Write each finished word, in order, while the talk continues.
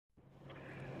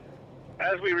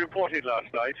As we reported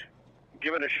last night,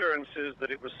 given assurances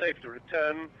that it was safe to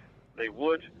return, they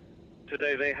would.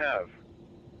 Today they have.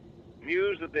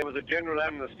 News that there was a general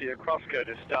amnesty across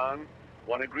Kurdistan,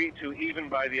 one agreed to even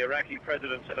by the Iraqi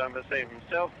President Saddam Hussein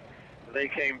himself. They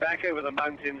came back over the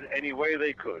mountains any way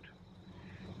they could.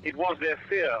 It was their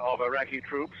fear of Iraqi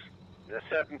troops, their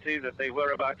certainty that they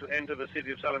were about to enter the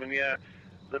city of Salaminier,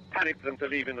 that panicked them to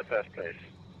leave in the first place.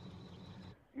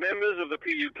 Members of the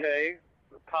PUK,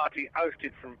 the party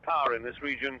ousted from power in this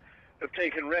region, have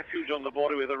taken refuge on the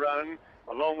border with Iran,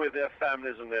 along with their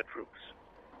families and their troops.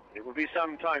 It will be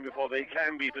some time before they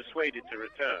can be persuaded to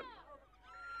return.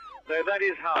 Though that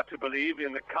is hard to believe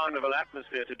in the carnival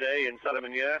atmosphere today in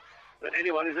Salaminier, that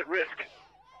anyone is at risk.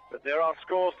 But there are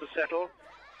scores to settle,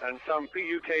 and some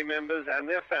PUK members and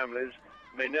their families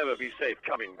may never be safe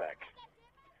coming back.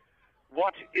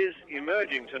 What is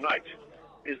emerging tonight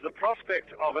is the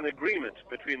prospect of an agreement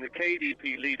between the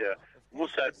KDP leader,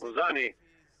 Musad Barzani,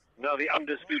 now the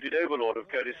undisputed overlord of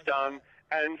Kurdistan,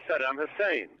 and Saddam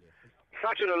Hussein.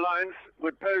 Such an alliance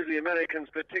would pose the Americans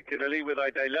particularly with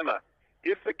a dilemma.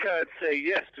 If the Kurds say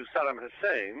yes to Saddam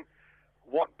Hussein,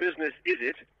 what business is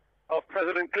it of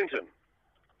President Clinton?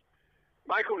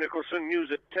 Michael Nicholson,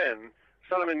 News at 10,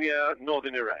 Salaminier,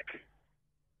 Northern Iraq.